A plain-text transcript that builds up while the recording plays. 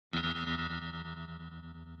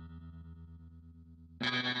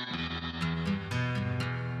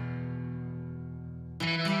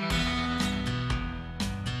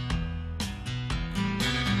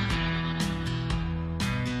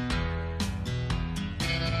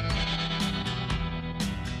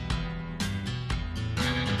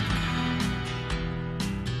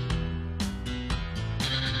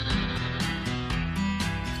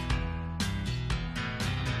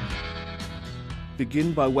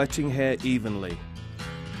Begin by wetting hair evenly.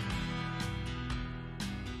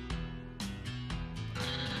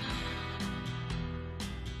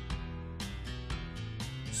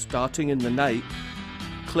 Starting in the nape,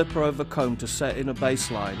 clipper over comb to set in a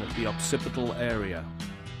baseline at the occipital area.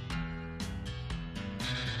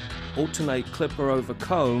 Alternate clipper over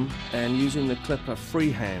comb and using the clipper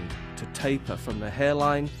freehand to taper from the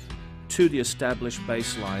hairline to the established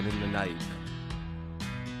baseline in the nape.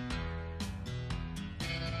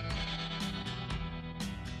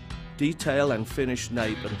 Detail and finish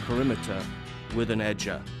nape and perimeter with an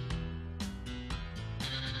edger.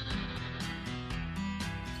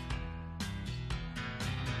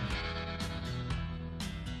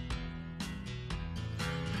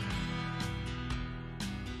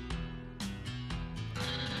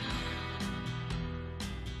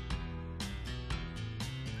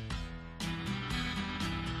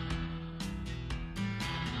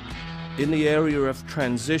 In the area of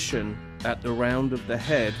transition at the round of the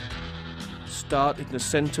head, start in the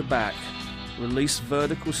center back, release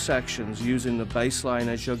vertical sections using the baseline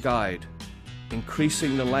as your guide,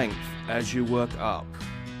 increasing the length as you work up.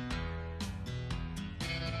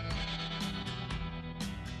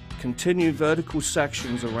 Continue vertical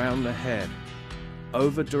sections around the head,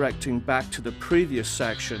 over-directing back to the previous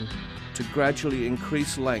section to gradually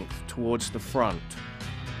increase length towards the front.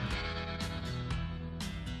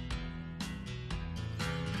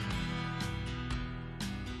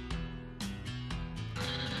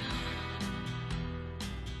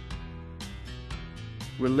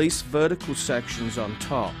 Release vertical sections on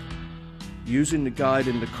top, using the guide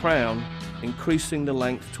in the crown, increasing the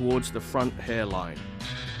length towards the front hairline.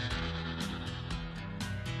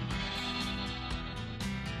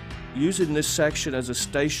 Using this section as a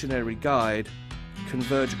stationary guide,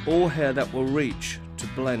 converge all hair that will reach to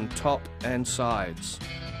blend top and sides.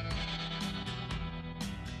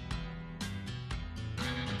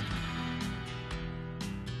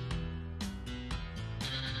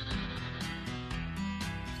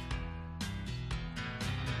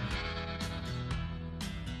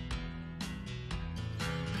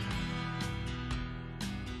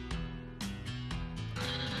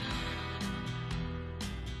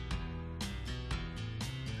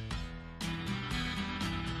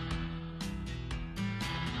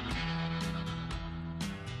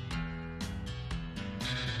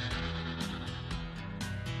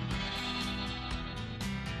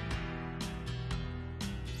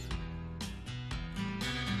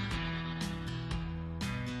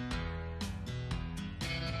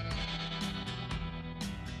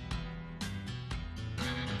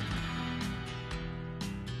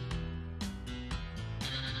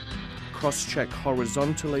 Cross-check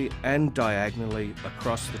horizontally and diagonally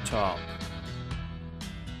across the top.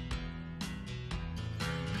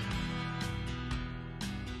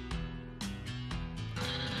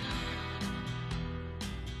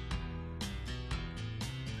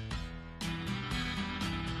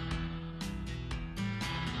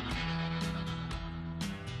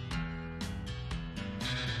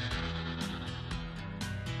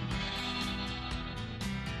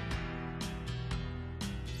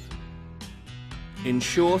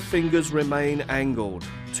 Ensure fingers remain angled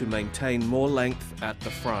to maintain more length at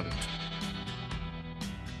the front.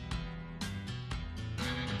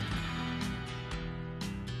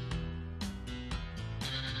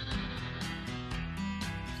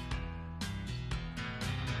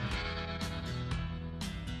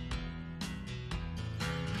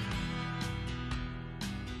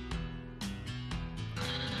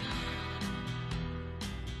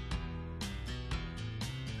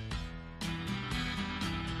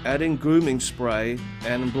 Adding grooming spray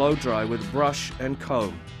and blow dry with brush and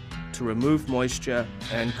comb to remove moisture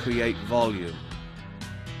and create volume.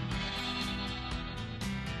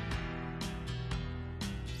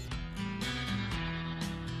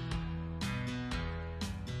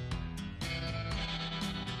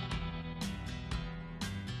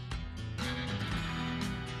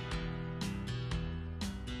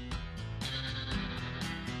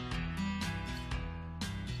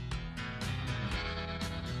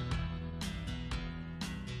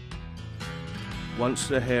 Once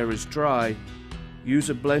the hair is dry,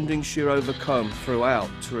 use a blending shear over comb throughout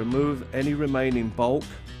to remove any remaining bulk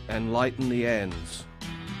and lighten the ends.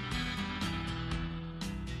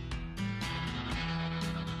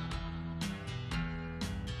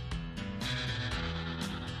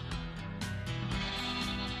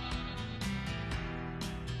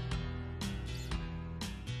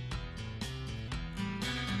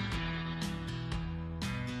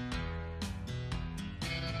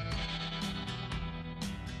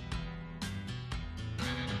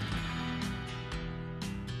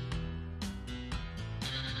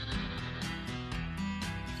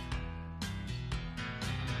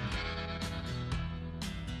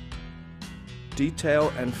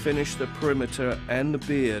 Detail and finish the perimeter and the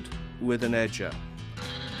beard with an edger.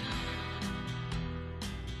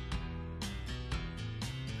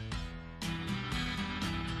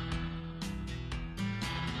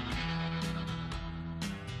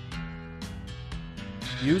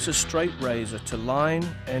 Use a straight razor to line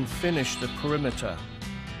and finish the perimeter.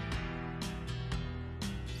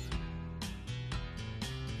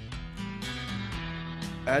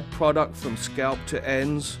 Add product from scalp to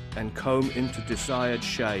ends and comb into desired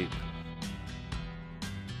shape.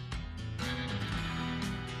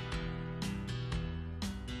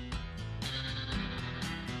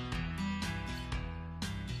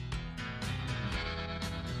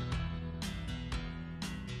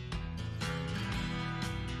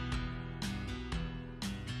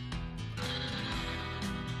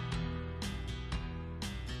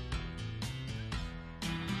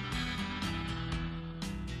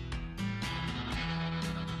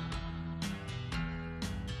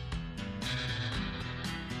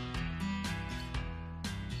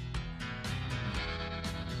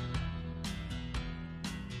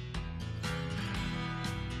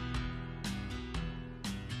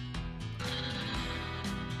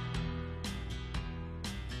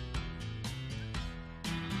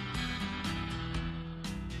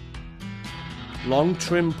 Long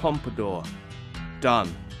trim pompadour.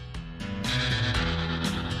 Done.